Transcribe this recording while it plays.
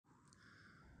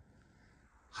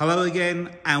Hello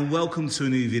again and welcome to a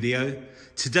new video.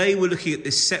 Today we're looking at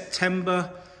this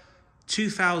September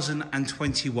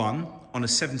 2021 on a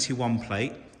 71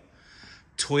 plate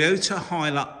Toyota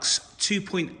Hilux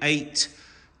 2.8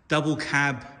 double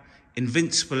cab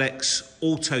Invincible X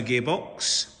auto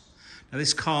gearbox. Now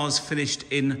this car's finished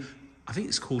in, I think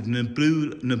it's called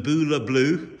Nebula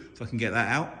Blue, if I can get that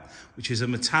out, which is a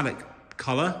metallic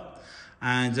colour.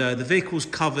 And the vehicle's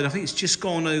covered, I think it's just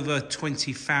gone over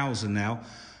 20,000 now.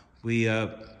 We've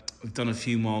done a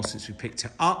few miles since we picked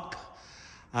it up.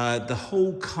 The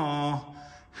whole car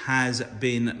has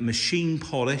been machine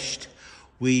polished.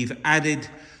 We've added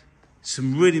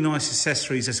some really nice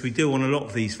accessories as we do on a lot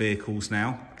of these vehicles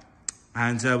now.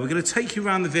 And we're going to take you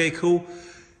around the vehicle,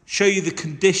 show you the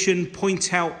condition,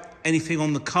 point out anything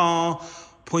on the car,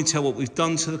 point out what we've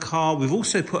done to the car. We've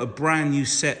also put a brand new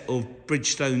set of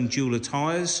Bridgestone Jeweler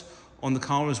tyres on the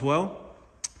car as well.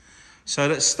 So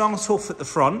let's start off at the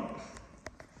front.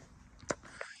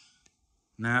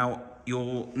 Now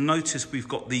you'll notice we've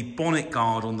got the bonnet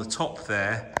guard on the top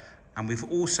there, and we've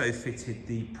also fitted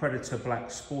the Predator black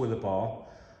spoiler bar,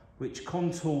 which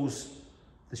contours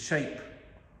the shape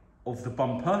of the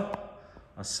bumper.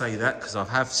 I say that because I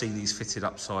have seen these fitted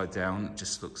upside down. It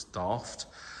just looks daft.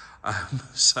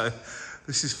 So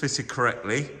this is fitted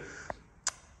correctly.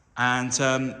 And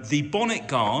the bonnet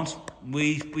guard,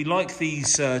 we like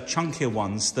these chunkier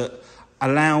ones that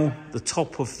allow the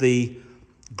top of the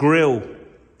grille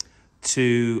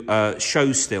to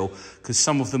show still, because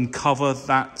some of them cover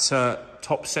that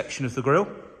top section of the grille.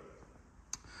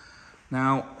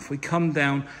 Now, if we come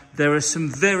down, there are some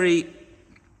very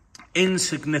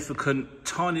insignificant,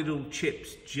 tiny little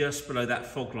chips just below that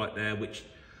fog light there, which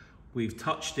we've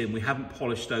touched in. We haven't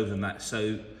polished over that,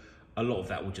 so a lot of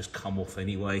that will just come off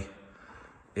anyway.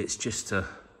 It's just a,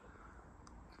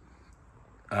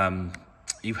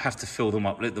 you have to fill them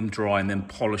up, let them dry, and then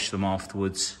polish them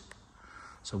afterwards.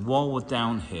 So while we're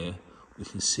down here, we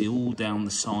can see all down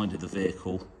the side of the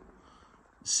vehicle,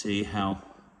 see how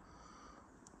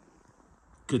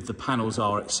good the panels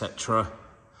are, etc.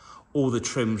 All the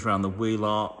trims around the wheel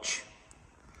arch.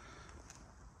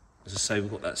 As I say,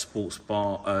 we've got that sports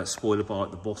bar, spoiler bar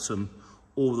at the bottom,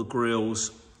 all the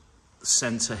grills, the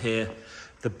centre here.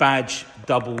 The badge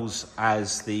doubles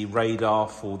as the radar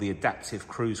for the adaptive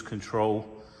cruise control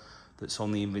that's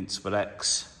on the Invincible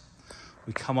X.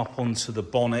 We come up onto the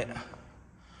bonnet.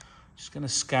 Just going to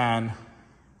scan.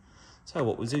 Tell you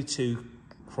what, we'll do two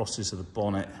crosses of the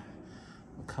bonnet.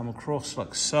 We'll come across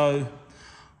like so.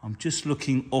 I'm just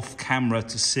looking off camera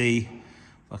to see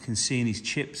if I can see any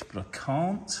chips, but I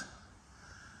can't.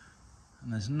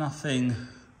 And there's nothing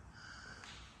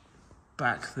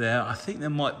back there. I think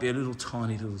there might be a little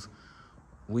tiny little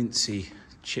wincy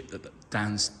chip that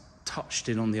Dan's touched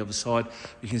in on the other side.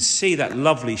 You can see that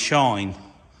lovely shine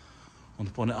on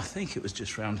the bonnet. I think it was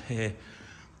just around here.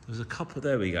 There's a couple,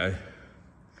 there we go.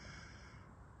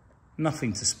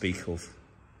 Nothing to speak of.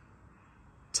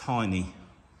 Tiny,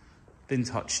 been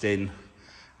touched in,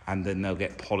 and then they'll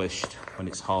get polished when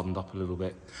it's hardened up a little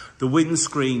bit. The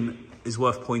windscreen is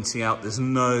worth pointing out. There's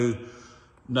no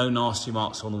nasty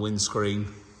marks on the windscreen.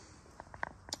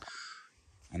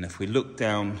 And if we look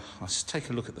down, let's take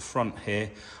a look at the front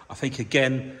here. I think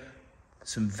again,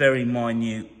 some very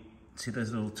minute, see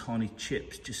those little tiny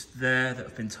chips just there that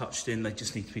have been touched in. They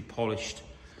just need to be polished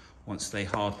once they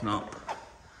harden up.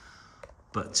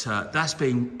 But that's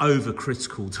being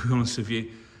overcritical, to be honest with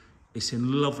you. It's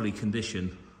in lovely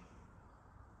condition.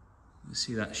 You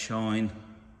see that shine.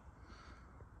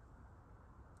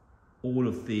 All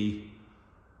of the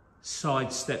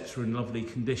side steps are in lovely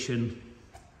condition.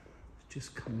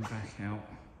 Just come back out,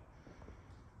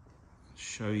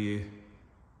 show you.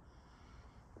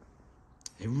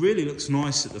 It really looks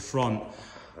nice at the front.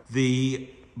 The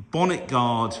bonnet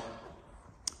guard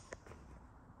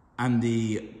and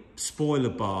the spoiler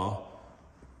bar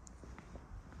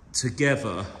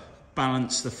together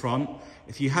balance the front.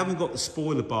 If you haven't got the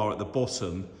spoiler bar at the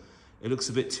bottom, it looks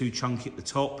a bit too chunky at the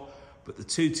top, but the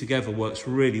two together works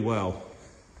really well.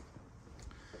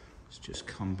 Let's just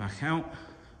come back out.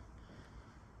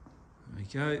 There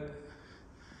we go.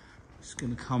 Just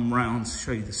going to come round to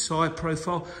show you the side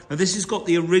profile. Now this has got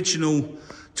the original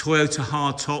Toyota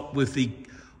hardtop with the,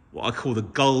 what I call the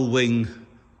GULLWING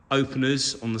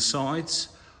openers on the sides,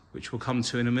 which we'll come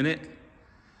to in a minute.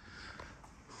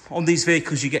 On these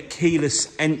vehicles you get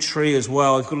keyless entry as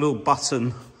well. I've got a little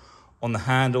button on the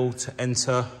handle to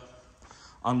enter,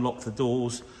 unlock the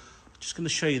doors. Just going to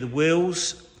show you the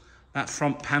wheels, that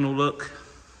front panel look.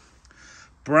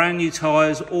 Brand new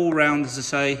tyres all round, as I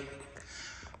say.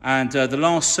 And the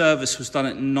last service was done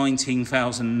at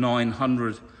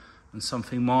 19,900 and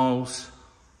something miles.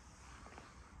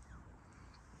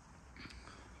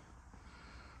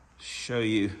 Show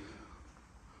you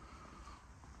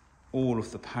all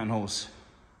of the panels.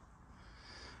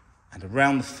 And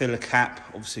around the filler cap,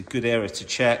 obviously a good area to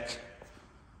check.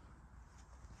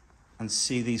 And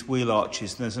see these wheel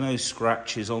arches, there's no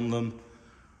scratches on them.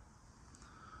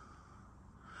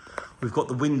 We've got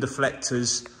the wind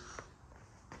deflectors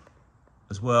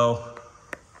as well.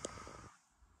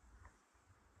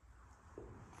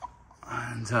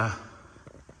 And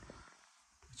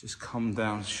just come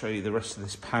down and show you the rest of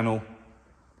this panel.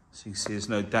 So you can see there's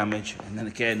no damage. And then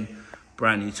again,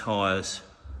 brand new tyres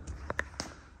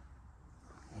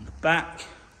on the back.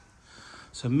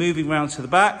 So moving round to the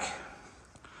back,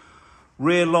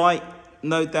 rear light,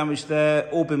 no damage there,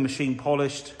 all been machine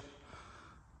polished.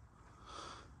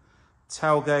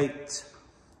 Tailgate.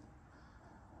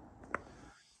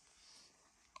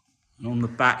 And on the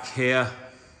back here.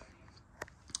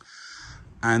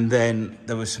 And then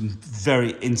there were some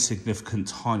very insignificant,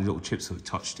 tiny little chips that we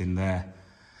touched in there.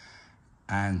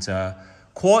 And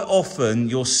quite often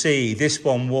you'll see, this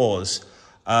one was,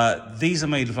 these are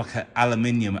made of like an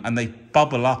aluminium and they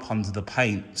bubble up under the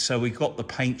paint. So we got the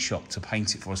paint shop to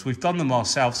paint it for us. We've done them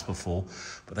ourselves before,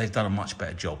 but they've done a much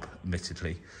better job,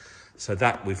 admittedly. So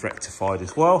that we've rectified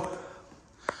as well.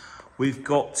 We've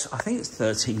got, I think it's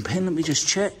 13 pin. Let me just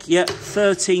check. Yep,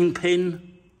 13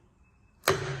 pin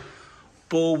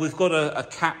ball. We've got a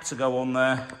cap to go on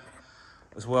there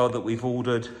as well that we've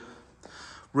ordered.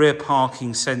 Rear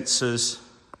parking sensors.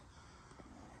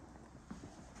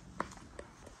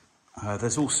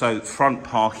 There's also front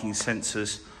parking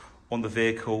sensors on the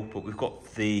vehicle, but we've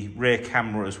got the rear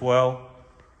camera as well.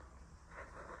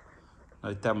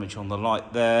 No damage on the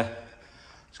light there.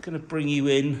 Just going to bring you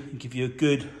in and give you a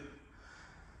good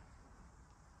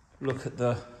look at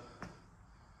the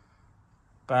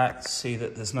back to see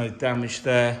that there's no damage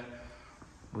there.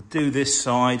 We'll do this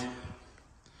side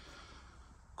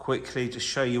quickly, just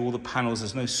show you all the panels.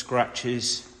 There's no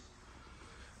scratches.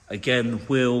 Again,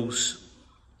 wheels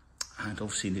and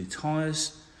obviously new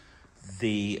tyres.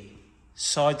 The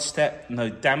side step, no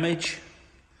damage.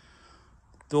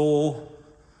 Door,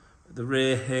 the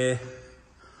rear here,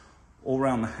 all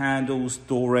around the handles,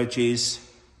 door edges.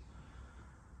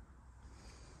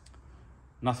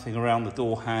 Nothing around the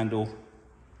door handle.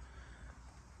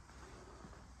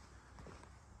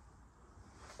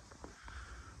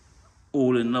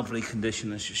 All in lovely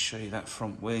condition. Let's just show you that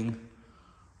front wing.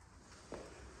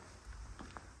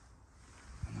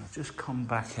 And I'll just come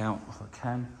back out if I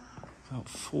can without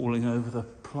falling over the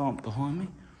plant behind me.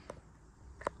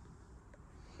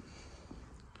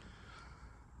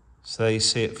 So there you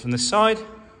see it from the side.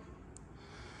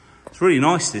 It's really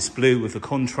nice, this blue with the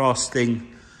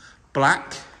contrasting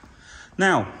black.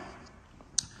 Now,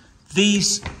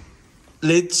 these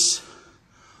lids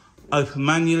open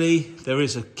manually. There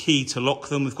is a key to lock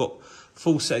them. We've got a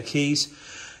full set of keys.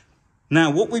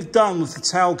 Now, what we've done with the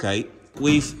tailgate,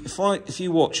 if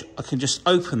you watch, I can just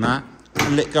open that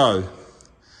and let go,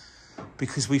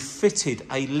 because we fitted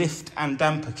a lift and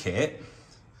damper kit,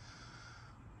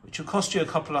 which will cost you a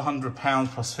couple of £100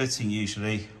 plus fitting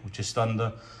usually, or just under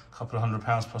a couple of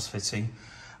 £100 plus fitting.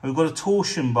 And we've got a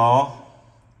torsion bar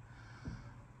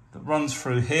that runs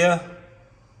through here.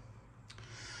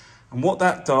 And what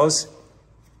that does,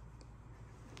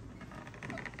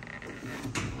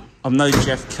 I'm no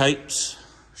Jeff Capes,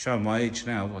 showing my age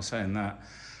now by saying that,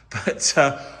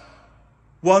 but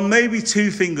one, maybe two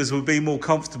fingers would be more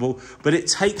comfortable, but it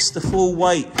takes the full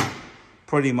weight,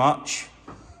 pretty much,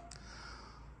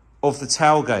 of the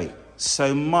tailgate.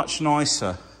 So much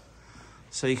nicer.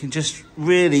 So you can just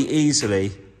really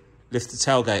easily lift the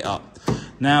tailgate up.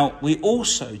 Now, we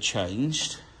also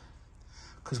changed,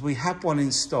 because we had one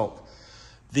in stock,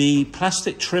 the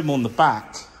plastic trim on the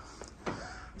back,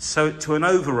 so to an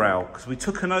overrail, because we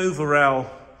took an overrail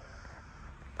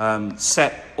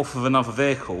set off of another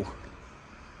vehicle,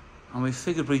 and we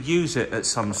figured we'd use it at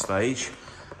some stage,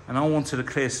 and I wanted to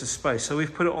clear some space, so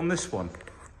we've put it on this one.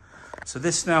 So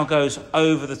this now goes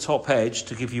over the top edge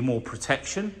to give you more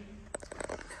protection.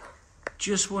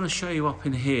 Just want to show you up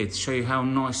in here to show you how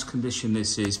nice condition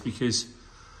this is, because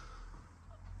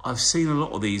I've seen a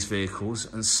lot of these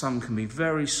vehicles and some can be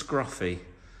very scruffy,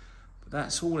 but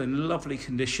that's all in lovely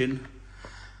condition.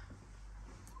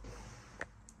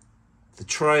 The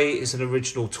tray is an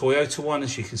original Toyota one,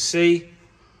 as you can see,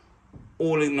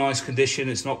 all in nice condition.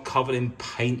 It's not covered in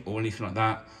paint or anything like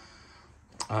that.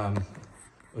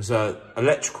 It was an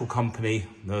electrical company,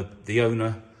 the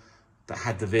owner that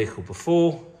had the vehicle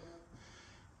before.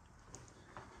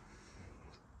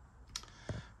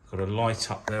 Got a light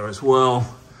up there as well,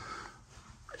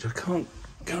 which I can't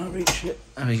reach it.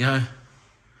 There we go.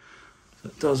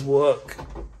 That does work.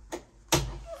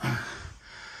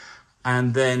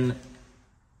 And then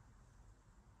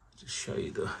just show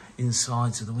you the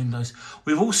insides of the windows.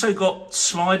 We've also got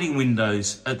sliding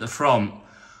windows at the front,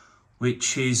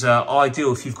 which is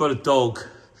ideal if you've got a dog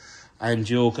and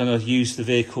you're going to use the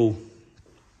vehicle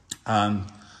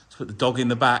to put the dog in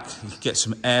the back. You can get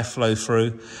some airflow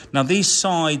through. Now these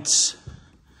sides,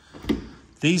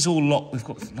 these all lock. We've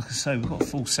got, like I say, we've got a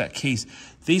full set of keys.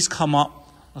 These come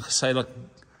up, like I say, like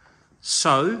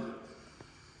so.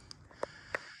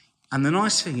 And the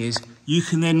nice thing is you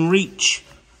can then reach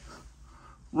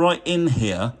right in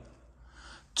here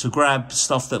to grab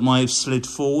stuff that might have slid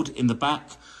forward in the back,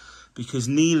 because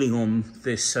kneeling on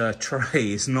this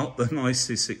tray is not the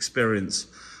nicest experience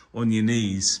on your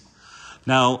knees.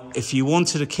 Now, if you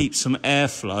wanted to keep some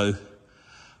airflow,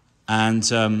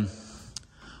 and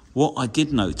what I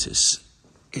did notice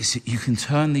is that you can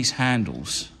turn these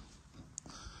handles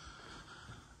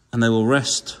and they will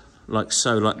rest like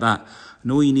so, like that.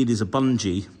 And all you need is a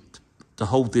bungee to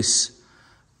hold this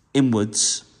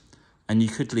inwards, and you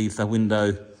could leave the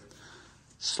window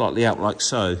slightly out like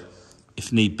so,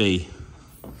 if need be.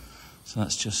 So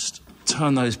let's just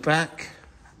turn those back.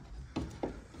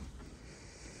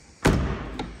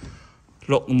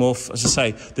 Lock them off. As I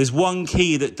say, there's one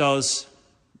key that does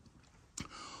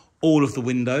all of the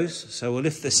windows. So we'll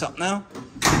lift this up now.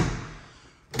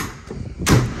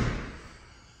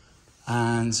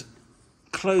 And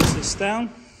close this down.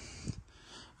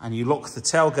 And you lock the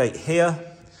tailgate here.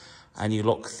 And you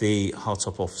lock the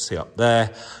hardtop obviously up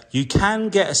there. You can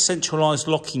get a centralised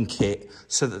locking kit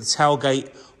so that the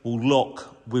tailgate will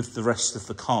lock with the rest of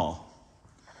the car.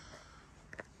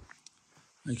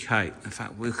 Okay, in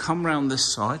fact, we'll come round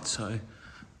this side, so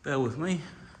bear with me.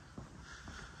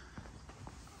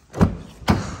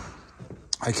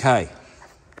 Okay,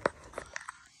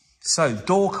 so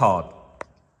door card.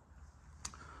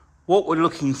 What we're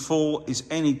looking for is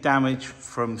any damage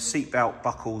from seatbelt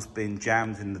buckles being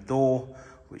jammed in the door,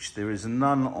 which there is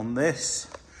none on this.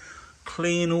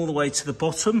 Clean all the way to the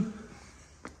bottom.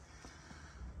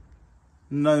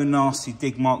 No nasty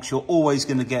dig marks. You're always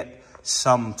going to get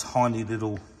some tiny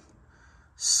little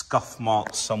scuff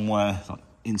marks somewhere, like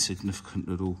insignificant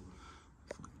little,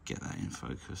 get that in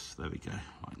focus, there we go,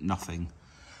 like nothing.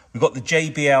 We've got the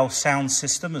JBL sound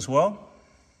system as well.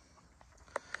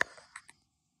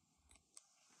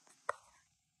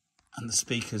 And the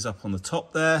speakers up on the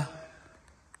top there.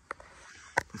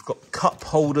 We've got cup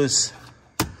holders.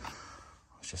 I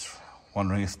was just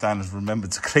wondering if Dan has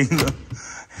remembered to clean them,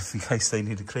 if in case they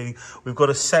needed cleaning. We've got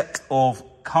a set of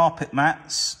carpet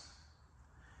mats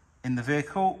in the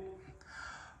vehicle.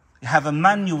 You have a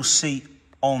manual seat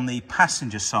on the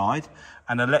passenger side,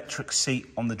 an electric seat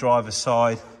on the driver's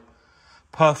side,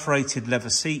 perforated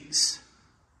leather seats,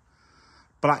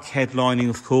 black headlining,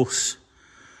 of course.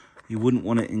 You wouldn't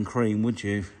want it in cream, would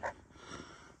you?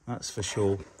 That's for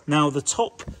sure. Now, the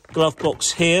top glove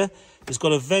box here has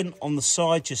got a vent on the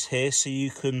side just here, so you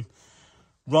can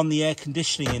run the air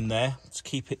conditioning in there to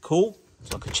keep it cool.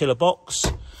 It's like a chiller box.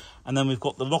 And then we've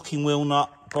got the locking wheel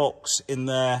nut box in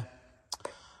there,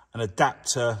 an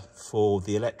adapter for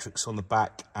the electrics on the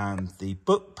back, and the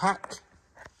book pack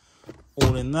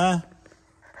all in there.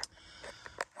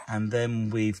 And then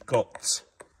we've got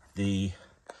the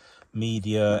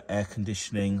media, air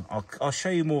conditioning. I'll show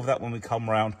you more of that when we come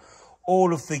around.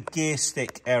 All of the gear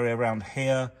stick area around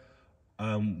here,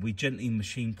 we gently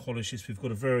machine polish this. We've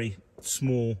got a very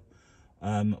small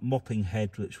mopping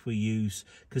head which we use,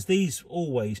 because these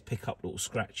always pick up little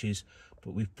scratches,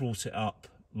 but we've brought it up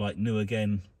like new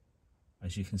again,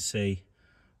 as you can see,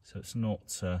 so it's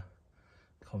not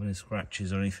covered in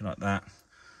scratches or anything like that.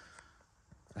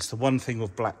 That's the one thing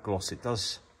with black gloss, it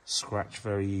does scratch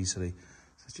very easily.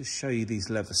 So just show you these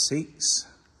leather seats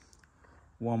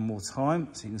one more time,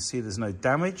 so you can see there's no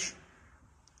damage.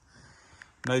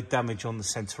 No damage on the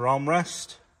centre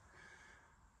armrest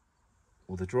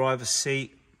or the driver's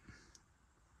seat.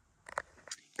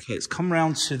 Okay, let's come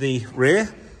round to the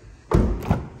rear.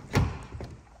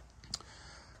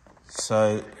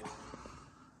 So,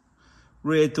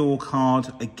 rear door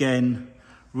card, again,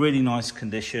 really nice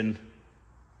condition.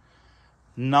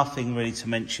 Nothing really to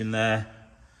mention there.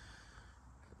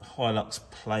 Hilux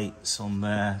plates on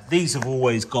there. These have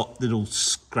always got little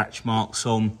scratch marks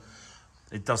on.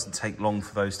 It doesn't take long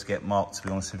for those to get marked, to be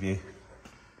honest with you.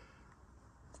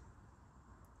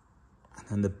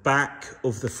 And the back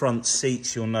of the front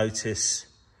seats, you'll notice,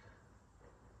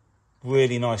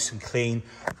 really nice and clean.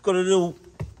 We've got a little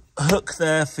hook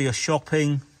there for your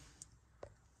shopping.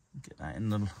 Get that in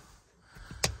the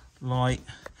light.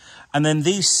 And then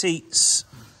these seats,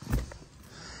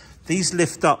 these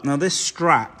lift up. Now this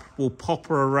strap will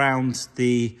popper around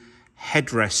the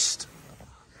headrest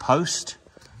post,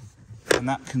 and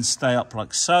that can stay up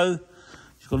like so.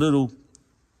 You've got a little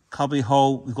cubby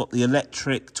hole. We've got the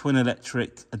electric, twin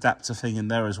electric adapter thing in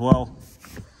there as well.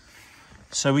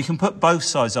 So we can put both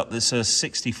sides up. There's a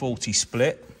 60-40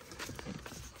 split,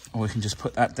 or we can just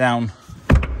put that down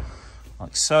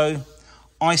like so.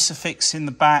 Isofix in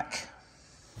the back.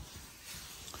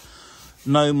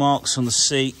 No marks on the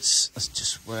seats. That's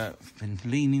just where I've been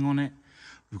leaning on it.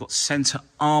 We've got centre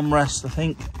armrest, I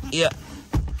think. Yeah.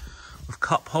 With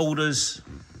cup holders.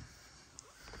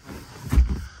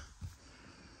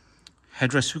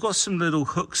 Headrest. We've got some little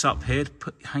hooks up here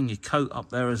to hang your coat up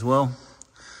there as well.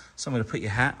 Somewhere to put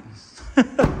your hat.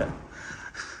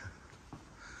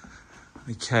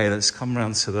 Okay, let's come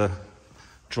round to the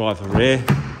driver rear.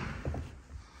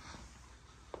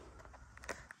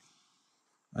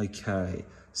 Okay,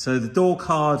 so the door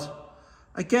card,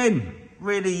 again,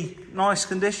 really nice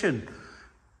condition.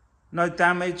 No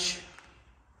damage.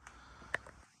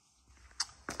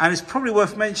 And it's probably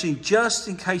worth mentioning, just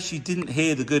in case you didn't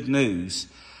hear the good news,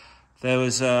 there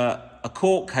was a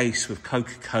court case with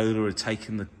Coca-Cola had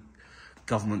taken the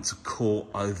government to court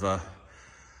over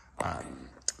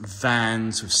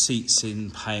vans with seats in,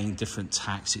 paying different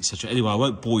tax, etc. Anyway, I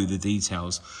won't bore you with the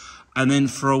details. And then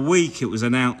for a week, it was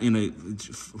announced,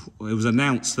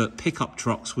 that pickup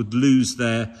trucks would lose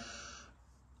their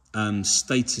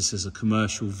status as a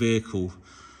commercial vehicle,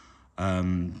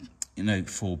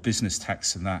 for business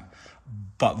tax and that.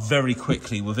 But very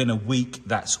quickly, within a week,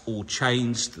 that's all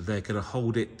changed. They're going to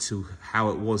hold it to how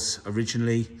it was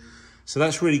originally. So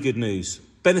that's really good news.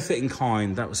 Benefit in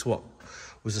kind, that was what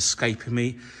was escaping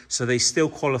me. So they still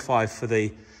qualify for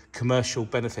the commercial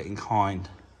benefit in kind,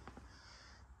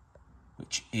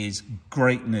 which is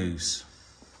great news.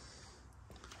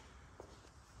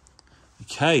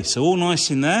 Okay, so all nice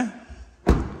in there.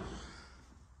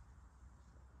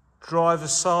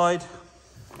 Driver's side.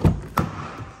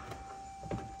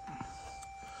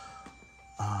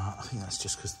 I think that's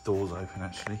just because the door's open,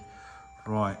 actually.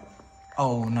 Right.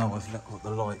 Oh no, I've got the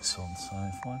lights on,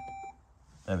 so fine.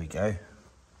 There we go.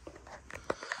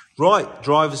 Right,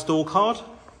 driver's door card.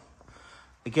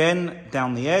 Again,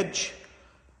 down the edge.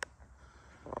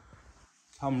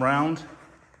 Come round.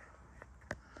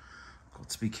 Got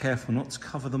to be careful not to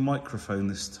cover the microphone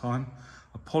this time.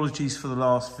 Apologies for the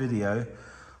last video.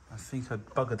 I think I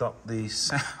buggered up the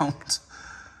sound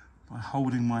by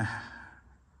holding my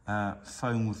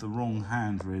phone with the wrong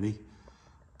hand, really,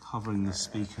 covering the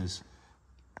speakers.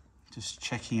 Just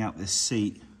checking out this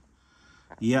seat.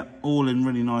 Yep, all in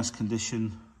really nice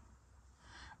condition.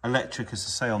 Electric, as I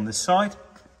say, on this side.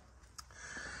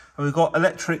 And we've got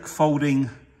electric folding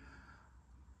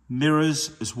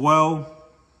mirrors as well.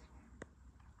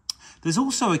 There's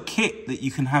also a kit that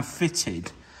you can have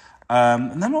fitted,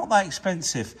 and they're not that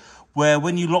expensive, where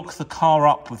when you lock the car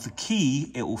up with the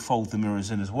key, it will fold the mirrors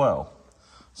in as well.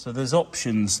 So there's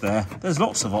options there. There's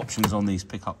lots of options on these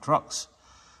pickup trucks.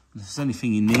 If there's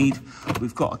anything you need,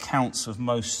 we've got accounts of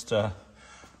most of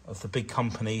the big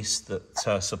companies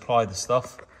that supply the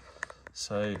stuff.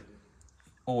 So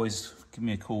always give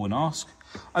me a call and ask.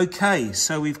 Okay,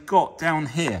 so we've got down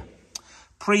here,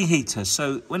 preheater.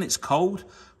 So when it's cold,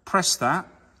 press that,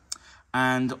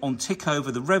 and on tick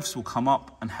over, the revs will come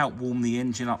up and help warm the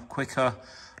engine up quicker,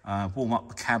 warm up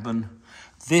the cabin.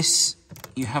 This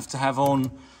you have to have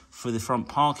on for the front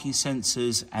parking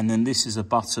sensors, and then this is a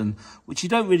button which you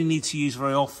don't really need to use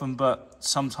very often, but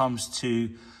sometimes to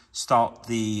start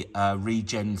the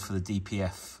regen for the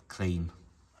DPF clean.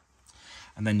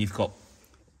 And then you've got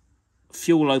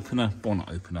fuel opener, bonnet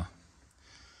opener.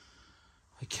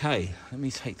 Okay, let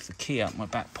me take the key out of my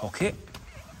back pocket.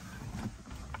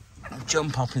 I'll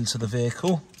jump up into the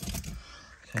vehicle.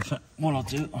 Okay, so what I'll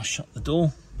do, I'll shut the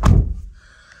door.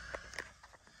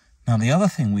 Now the other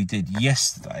thing we did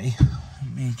yesterday,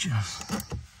 I'm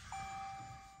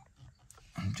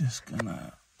just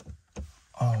gonna,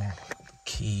 the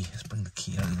key, let's bring the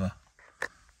key over.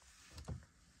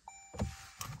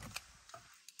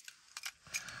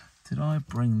 Did I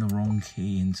bring the wrong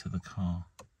key into the car?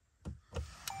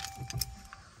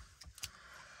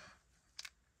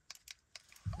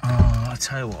 I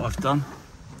tell you what I've done.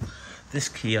 This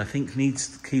key, I think,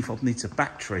 the key fob needs a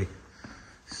battery.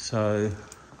 So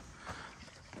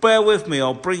bear with me,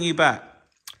 I'll bring you back.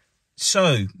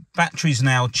 So battery's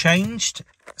now changed,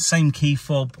 same key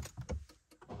fob.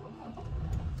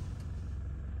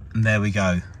 And there we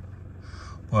go.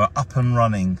 We're up and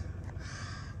running.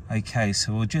 Okay,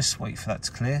 so we'll just wait for that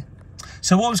to clear.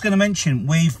 So what I was going to mention,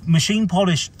 we've machine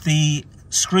polished the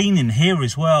screen in here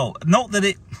as well. Not that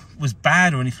it was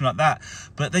bad or anything like that,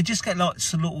 but they just get like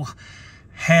some little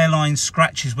hairline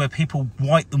scratches where people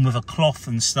wipe them with a cloth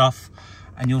and stuff,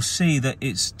 and you'll see that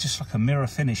it's just like a mirror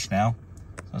finish now.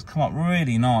 So it's come up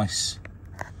really nice.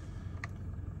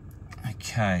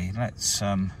 Okay, let's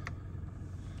come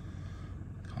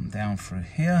down through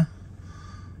here.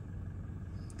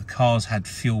 The car's had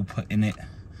fuel put in it,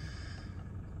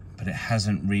 but it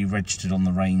hasn't re-registered on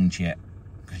the range yet,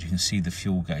 because you can see the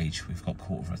fuel gauge. We've got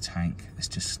 1/4 of a tank. It's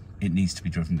just, it needs to be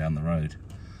driven down the road.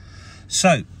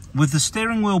 So with the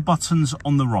steering wheel buttons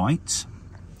on the right,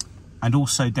 and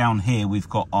also down here we've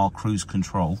got our cruise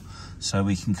control, so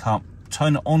we can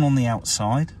turn it on the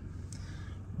outside.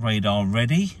 Radar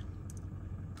ready.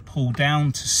 Pull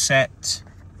down to set.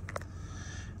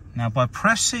 Now by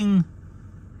pressing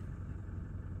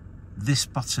this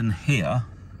button here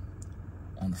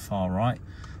on the far right,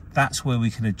 that's where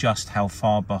we can adjust how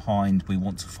far behind we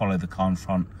want to follow the car in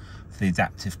front for the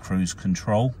adaptive cruise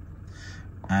control.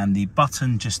 And the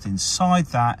button just inside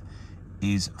that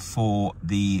is for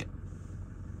the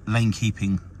lane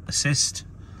keeping assist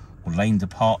or lane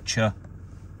departure.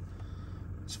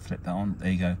 Let's flip that on.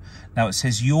 There you go. Now it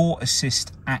says your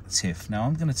assist active. Now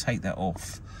I'm going to take that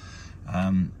off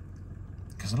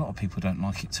because a lot of people don't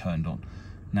like it turned on.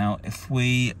 Now if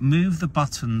we move the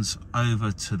buttons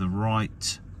over to the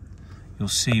right, you'll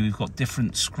see we've got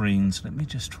different screens. Let me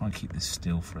just try and keep this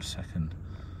still for a second.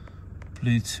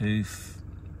 Bluetooth,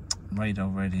 radar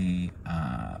ready,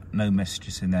 no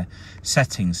messages in there.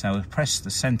 Settings. Now we've pressed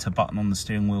the center button on the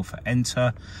steering wheel for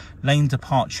enter. Lane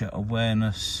departure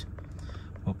awareness.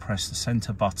 We'll press the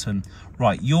center button.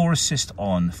 Right, your assist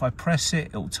on. If I press it,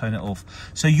 it'll turn it off.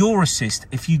 So your assist,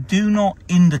 if you do not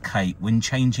indicate when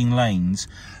changing lanes,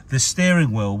 the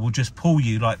steering wheel will just pull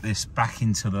you like this back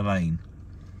into the lane.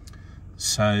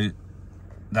 So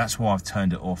that's why I've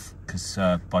turned it off, because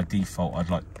by default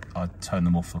I'd turn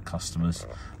them off for customers.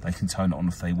 They can turn it on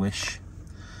if they wish.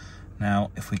 Now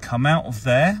if we come out of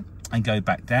there and go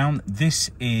back down,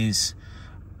 this is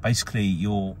basically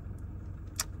your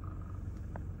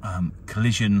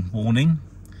collision warning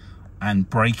and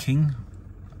braking.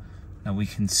 Now we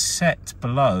can set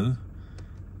below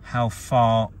how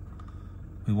far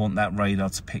we want that radar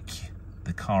to pick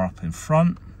the car up in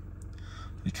front.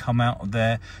 We come out of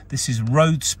there. This is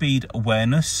road speed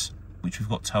awareness, which we've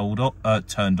got turned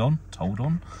on.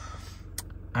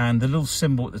 And the little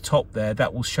symbol at the top there,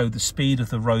 that will show the speed of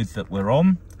the road that we're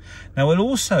on. Now it'll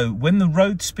also, when the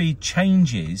road speed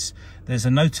changes, there's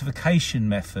a notification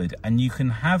method, and you can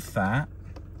have that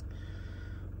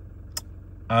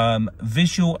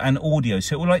visual and audio.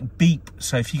 So it will like beep.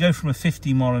 So if you go from a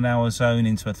 50 mile an hour zone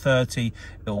into a 30,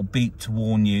 it will beep to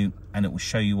warn you, and it will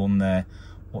show you on there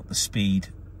what the speed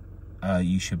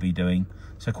you should be doing.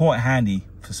 So quite handy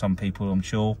for some people, I'm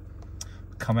sure.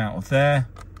 Come out of there.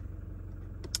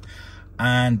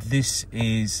 And this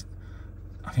is,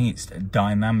 I think it's a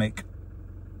dynamic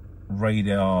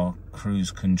radar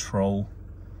cruise control.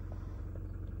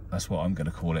 That's what I'm going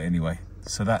to call it anyway.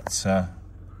 So that's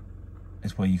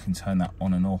is where you can turn that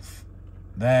on and off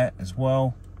there as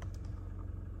well.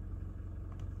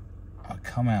 I'll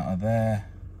come out of there.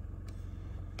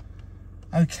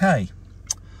 Okay.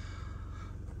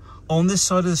 On this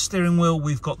side of the steering wheel,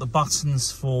 we've got the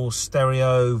buttons for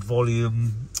stereo,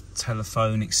 volume,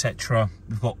 telephone, etc.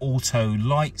 We've got auto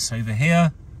lights over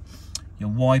here, your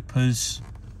wipers.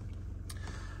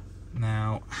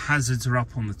 Now hazards are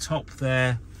up on the top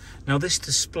there. Now this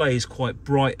display is quite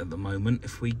bright at the moment.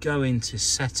 If we go into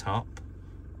setup,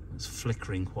 it's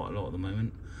flickering quite a lot at the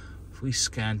moment. If we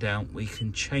scan down, we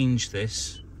can change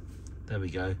this. There we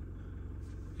go. You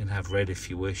can have red if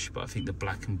you wish, but I think the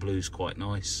black and blue is quite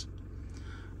nice.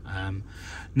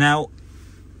 Now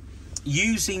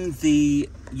using the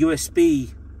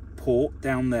USB port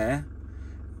down there,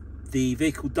 the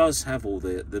vehicle does have, or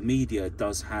the media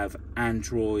does have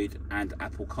Android and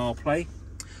Apple CarPlay,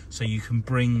 so you can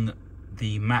bring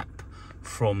the map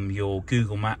from your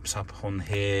Google Maps up on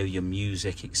here, your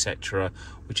music, etc.,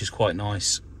 which is quite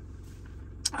nice.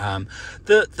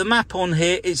 The map on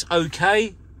here is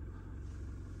okay,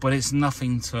 but it's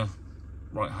nothing to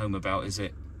write home about, is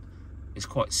it? It's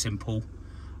quite simple.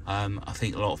 I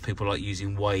think a lot of people like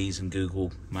using Waze and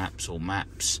Google Maps or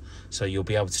Maps, so you'll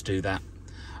be able to do that.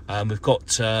 We've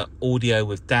got audio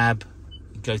with DAB,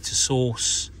 you go to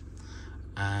source,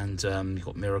 and you've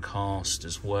got Miracast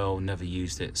as well. Never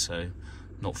used it, so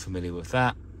not familiar with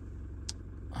that.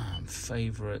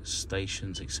 Favourites,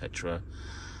 stations, etc.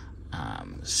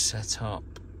 Setup,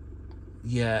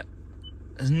 yeah,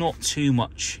 there's not too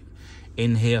much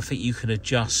in here. I think you can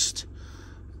adjust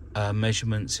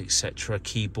measurements, etc.,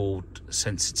 keyboard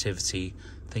sensitivity,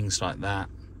 things like that.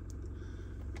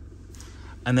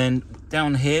 And then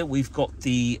down here we've got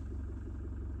the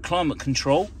climate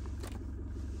control.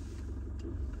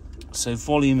 So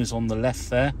volume is on the left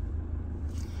there.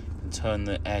 And turn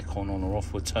the aircon on or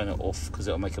off. We'll turn it off because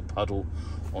it'll make a puddle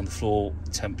on the floor.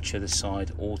 Temperature this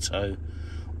side, auto.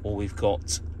 Or we've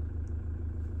got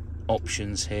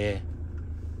options here.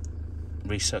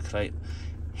 Recirculate.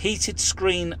 Heated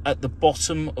screen at the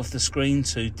bottom of the screen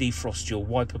to defrost your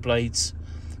wiper blades.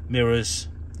 Mirrors.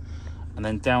 And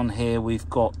then down here we've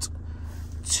got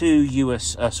two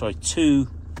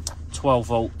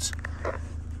 12-volt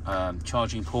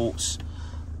charging ports.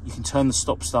 You can turn the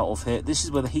stop start off here. This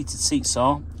is where the heated seats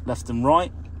are, left and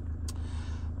right.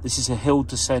 This is a hill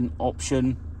descent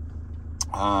option,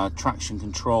 traction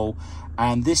control,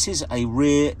 and this is a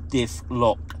rear diff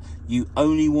lock. You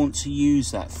only want to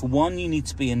use that. For one, you need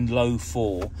to be in low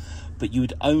 4, but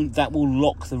that will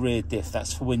lock the rear diff.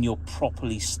 That's for when you're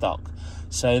properly stuck.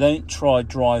 So don't try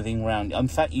driving around. In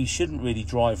fact, you shouldn't really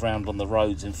drive around on the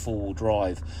roads in 4-wheel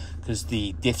drive because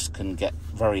the diffs can get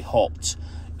very hot.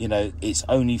 You know, it's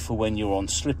only for when you're on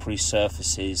slippery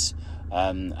surfaces,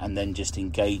 and then just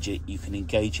engage it. You can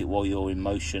engage it while you're in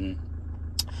motion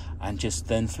and just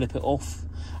then flip it off.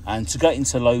 And to get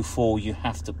into low 4, you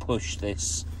have to push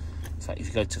this. In fact, if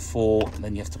you go to 4,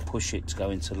 then you have to push it to go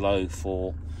into low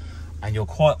 4. And you'll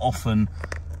quite often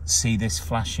see this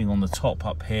flashing on the top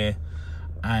up here,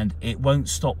 and it won't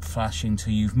stop flashing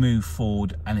till you've moved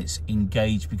forward and it's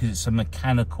engaged, because it's a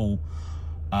mechanical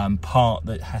part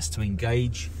that has to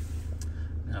engage.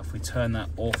 Now if we turn that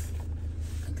off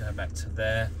and go back to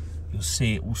there, you'll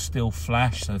see it will still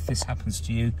flash. So if this happens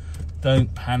to you,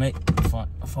 don't panic.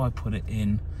 If I put it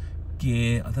in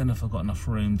gear, I don't know if I've got enough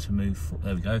room to move forward.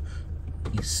 There we go.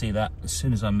 You see that as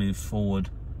soon as I move forward,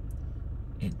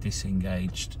 it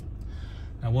disengaged.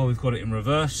 Now while we've got it in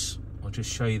reverse, I'll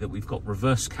just show you that we've got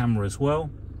reverse camera as well.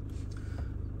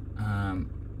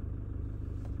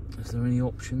 Is there any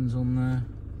options on there?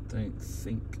 Don't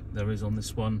think there is on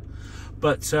this one.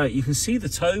 But you can see the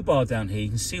tow bar down here. You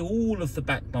can see all of the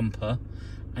back bumper,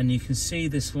 and you can see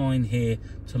this line here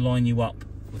to line you up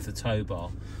with the tow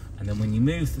bar. And then when you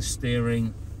move the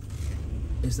steering,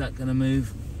 is that going to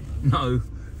move? No,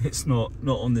 it's not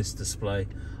on this display.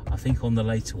 I think on the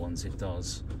later ones it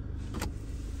does.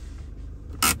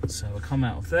 So we'll come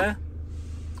out of there.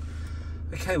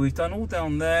 Okay, we've done all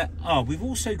down there. We've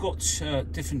also got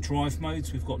different drive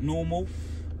modes. We've got normal,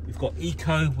 we've got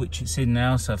eco, which it's in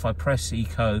now. So if I press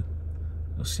eco,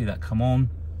 you'll see that come on.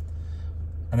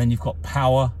 And then you've got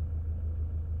power.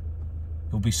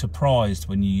 You'll be surprised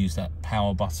when you use that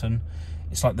power button.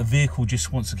 It's like the vehicle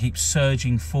just wants to keep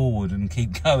surging forward and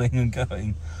keep going and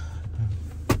going.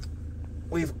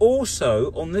 We've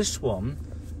also, on this one,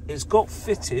 it's got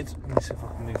fitted, let me see if I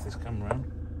can move this camera around,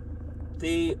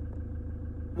 the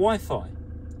Wi-Fi,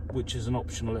 which is an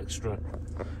optional extra.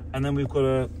 And then we've got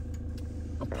a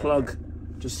plug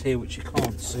just here, which you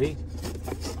can't see.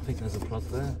 I think there's a plug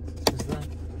there. Is there?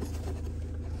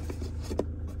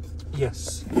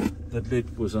 Yes, the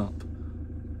lid was up.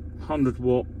 100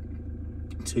 watt,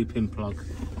 2-pin plug.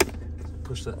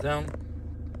 Push that down.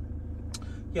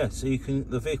 Yeah, so you can,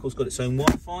 the vehicle's got its own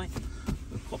Wi-Fi.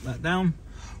 We'll pop that down.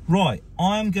 Right,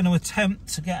 I'm going to attempt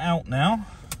to get out now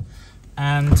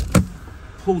and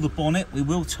pull the bonnet. We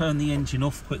will turn the engine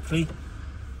off quickly.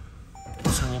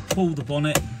 So I'll pull the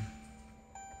bonnet.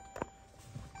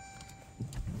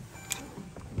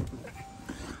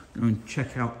 Go and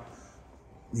check out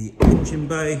the engine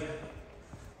bay.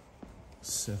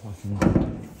 See if I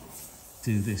can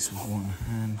do this with one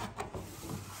hand.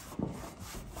 I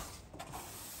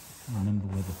can't remember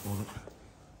where the bonnet.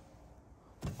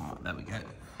 Oh, there we go.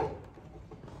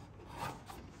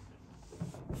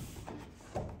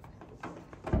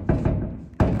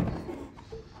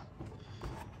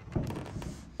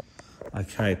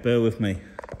 Okay, bear with me.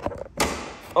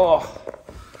 Oh,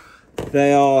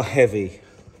 they are heavy.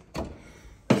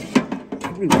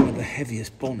 Probably one of the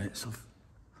heaviest bonnets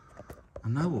I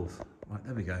know of. Right,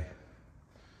 there we go.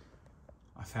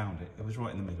 I found it. It was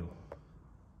right in the middle. I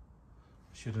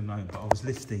should have known, but I was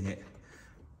lifting it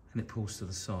and it pulls to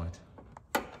the side.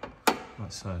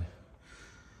 Like so.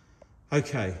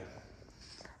 Okay.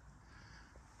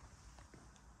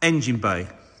 Engine bay.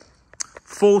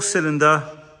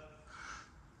 4-cylinder.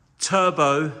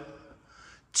 Turbo,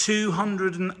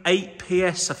 208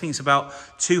 PS, I think it's about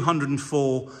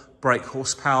 204 brake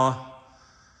horsepower.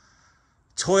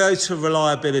 Toyota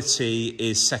reliability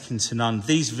is second to none.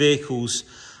 These vehicles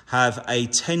have a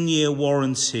 10-year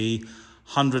warranty,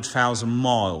 100,000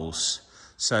 miles.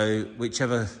 So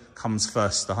whichever comes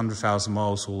first, the 100,000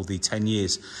 miles or the 10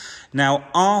 years. Now,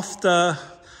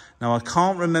 I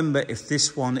can't remember if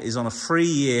this one is on a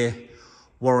 3-year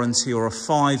warranty or a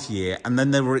 5-year, and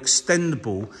then they were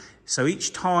extendable. So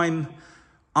each time,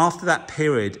 after that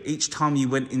period, each time you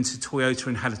went into Toyota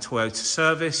and had a Toyota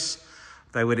service,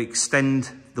 they would extend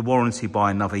the warranty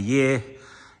by another year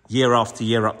after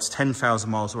year, up to 10,000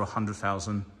 miles or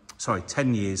 100,000,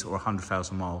 10 years or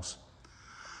 100,000 miles.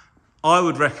 I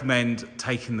would recommend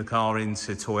taking the car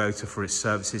into Toyota for its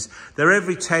services. They're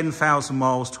every 10,000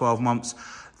 miles, 12 months.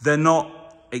 They're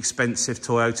not expensive,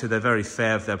 Toyota. They're very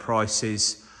fair of their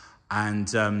prices.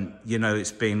 And, you know,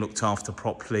 it's being looked after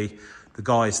properly. The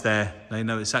guys there, they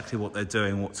know exactly what they're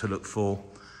doing, what to look for.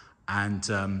 And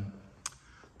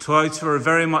Toyota are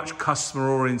very much customer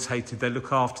orientated. They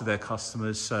look after their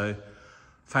customers. So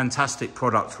fantastic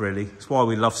product, really. That's why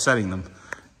we love selling them.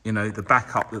 You know, the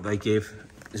backup that they give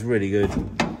is really good.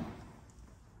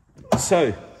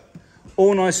 So,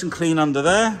 all nice and clean under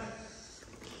there.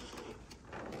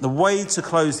 The way to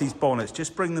close these bonnets,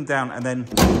 just bring them down and then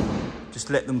just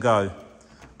let them go.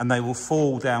 And they will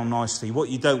fall down nicely. What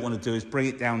you don't want to do is bring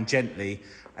it down gently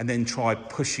and then try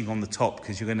pushing on the top,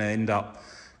 because you're going to end up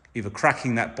either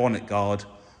cracking that bonnet guard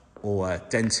or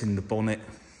denting the bonnet.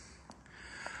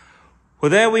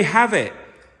 Well, there we have it.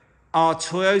 Our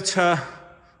Toyota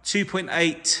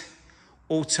 2.8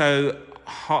 Auto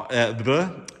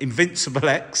Invincible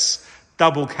X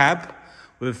double cab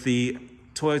with the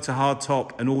Toyota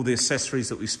hardtop and all the accessories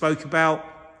that we spoke about.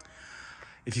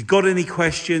 If you've got any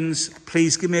questions,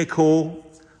 please give me a call.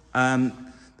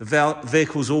 The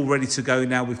vehicle's all ready to go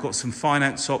now. We've got some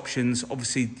finance options.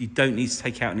 Obviously, you don't need to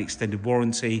take out an extended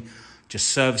warranty. Just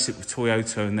service it with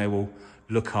Toyota and they will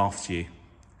look after you.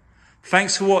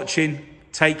 Thanks for watching.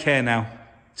 Take care now.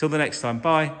 Till the next time.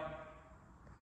 Bye.